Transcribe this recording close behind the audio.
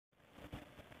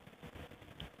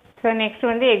So next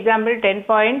வந்து example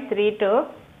 10.32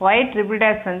 y triple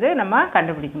dash வந்து நம்ம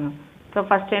கண்டுபிடிக்கணும். ஸோ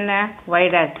ஃபஸ்ட் என்ன y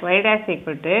dash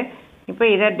equal to இப்போ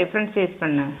இதை டிஃப்ரென்ஷியேட்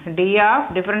பண்ணு d of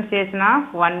differentiation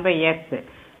of 1 by x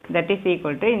that is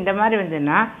equal to இந்த மாதிரி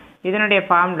வந்துன்னா இதனுடைய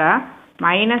ஃபார்முலா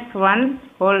 -1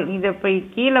 ஹோல் இது இப்போ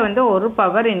கீழே வந்து ஒரு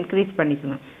பவர் இன்க்ரீஸ்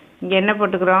பண்ணிக்கணும். இங்கே என்ன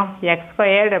போட்டுக்கிறோம் x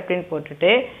ஸ்கொயர்டு அப்படின்னு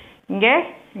போட்டுட்டு இங்கே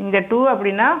இந்த 2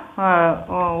 அப்படின்னா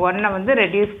 1 வந்து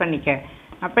ரெடியூஸ் பண்ணிக்க.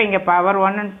 அப்போ இங்கே பவர்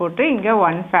 1ன்னு போட்டு இங்கே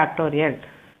 1 ஃபேக்டோரியல்.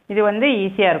 இது வந்து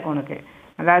ஈஸியாக இருக்கும் உனக்கு.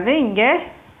 அதாவது இங்கே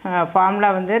ஃபார்முலா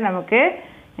வந்து நமக்கு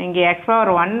இங்கே x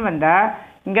பவர் 1 வந்தால்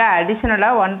இங்கே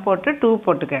அடிஷ்னலாக 1 போட்டு 2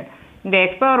 போட்டுக்க. இந்த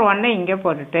x பவர் 1 இங்கே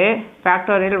போட்டுட்டு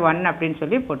ஃபேக்டோரியல் 1 அப்படின்னு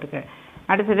சொல்லி போட்டுக்க.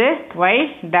 அடுத்தது y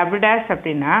டபுள் டேஷ்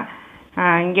அப்படின்னா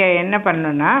இங்கே என்ன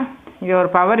பண்ணணுன்னா இங்கே ஒரு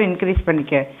பவர் இன்க்ரீஸ்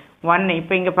பண்ணிக்க 1.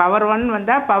 இப்போ இங்கே பவர் 1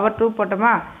 வந்தால் பவர் 2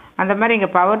 போட்டோமா, அந்த மாதிரி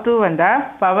இங்கே பவர் 2 வந்தால்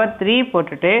பவர் 3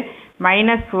 போட்டுட்டு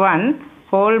 -1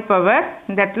 ஹோல் பவர்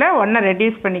இந்த இடத்துல 1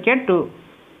 ரெடியூஸ் பண்ணிக்க 2.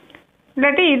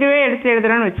 இல்லாட்டி இதுவே எடுத்து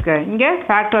எழுதுறோன்னு வச்சுக்க. இங்கே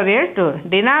ஃபேக்டோரியல் 2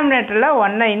 டினாமினேட்டரில்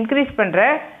 1 இன்க்ரீஸ் பண்ணுற,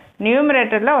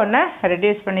 நியூமரேட்டரில் 1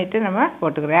 ரெடியூஸ் பண்ணிவிட்டு நம்ம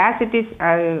போட்டுக்கிறோம். ஆசிட்டிஸ்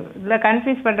இல்லை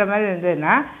கன்ஃபியூஸ் பண்ணுற மாதிரி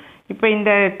இருந்ததுன்னா இப்போ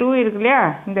இந்த 2 இருக்கு இல்லையா,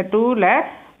 இந்த 2ல்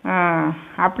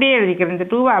அப்படியே எழுதிக்கிறேன். இந்த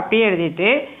 2வை அப்படியே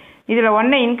எழுதிட்டு இதில்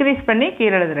 1 இன்க்ரீஸ் பண்ணி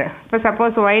கீழே எழுதுறேன். இப்போ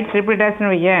சப்போஸ் y ட்ரிபிள்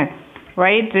டேஷ்னு வையேன்,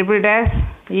 y triple dash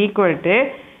equal to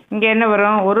இங்கே என்ன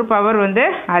வரும், ஒரு பவர் வந்து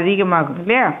அதிகமாகும்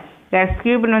இல்லையா, எக்ஸ்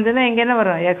கியூப்னு வந்துன்னா இங்கே என்ன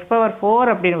வரும் x பவர்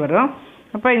 4 அப்படின்னு வரும்.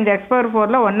 அப்போ இந்த x பவர்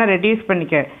 4ல் 1 ரெடியூஸ்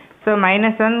பண்ணிக்க. ஸோ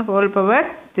 -1 ஹோல் பவர்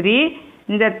 3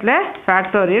 இந்த இடத்துல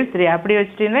ஃபேக்டோரியல் 3 அப்படி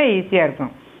வச்சுட்டிங்கன்னா ஈஸியாக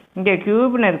இருக்கும். இங்கே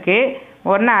க்யூப்னு இருக்குது,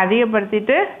 1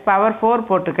 அதிகப்படுத்திட்டு பவர் 4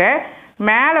 போட்டுக்க,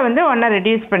 மேலே வந்து 1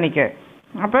 ரெடியூஸ் பண்ணிக்க.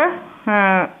 அப்போ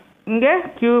இங்கே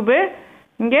க்யூபு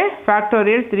இங்கே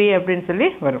ஃபேக்டோரியல் 3 அப்படின்னு சொல்லி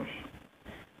வரும்.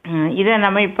 இதை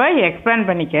நம்ம இப்போ எக்ஸ்பேண்ட்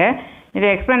பண்ணிக்க. இதை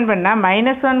எக்ஸ்பேண்ட் பண்ணால்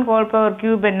 -1 ஹோல் பவர்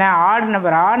க்யூப் என்ன ஆட்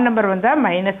நம்பர் வந்தால்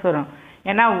மைனஸ் வரும்.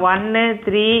 ஏன்னா 1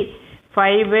 3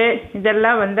 5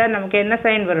 இதெல்லாம் வந்தால் நமக்கு என்ன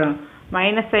சைன் வரும்,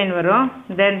 மைனஸ் சைன் வரும்.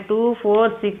 தென் 2 4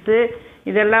 6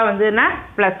 இதெல்லாம் வந்துன்னா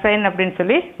ப்ளஸ் சைன் அப்படின்னு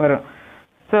சொல்லி வரும்.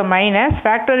 ஸோ மைனஸ்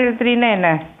ஃபேக்டோரியல் 3ன்னா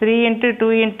என்ன 3 ×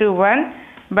 2 × 1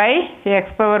 by x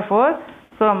power 4.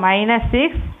 So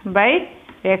 -6 by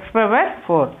x power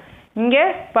 4. இங்கே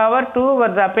பவர் 2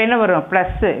 வருது, அப்போ என்ன வரும்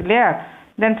ப்ளஸ்ஸு இல்லையா.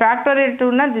 தென் factorial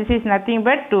 2னா this is nothing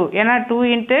but 2, ஏன்னா 2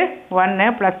 × 1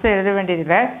 ப்ளஸ் எழுத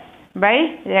வேண்டியதில்லை. By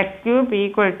X cube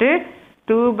equal to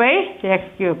 2 by x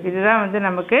cube. இதுதான் வந்து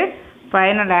நமக்கு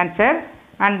final answer.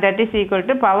 And that is equal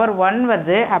to power 1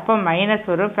 வருது, அப்போ மைனஸ்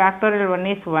வரும். Factorial 1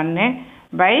 is 1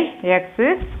 by x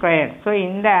square. So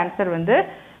இந்த ஆன்சர் வந்து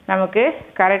நமக்கு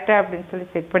கரெக்டாக அப்படின்னு சொல்லி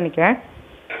செக் பண்ணிக்கிறேன்.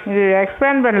 இது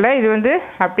எக்ஸ்பேண்ட் பண்ணல, இது வந்து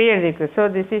அப்படியே எழுதிருக்கு. So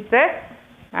this is the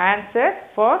answer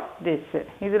for this.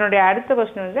 இதனுடைய அடுத்த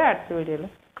கொஸ்டின் வந்து அடுத்த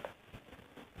வீடியோவில்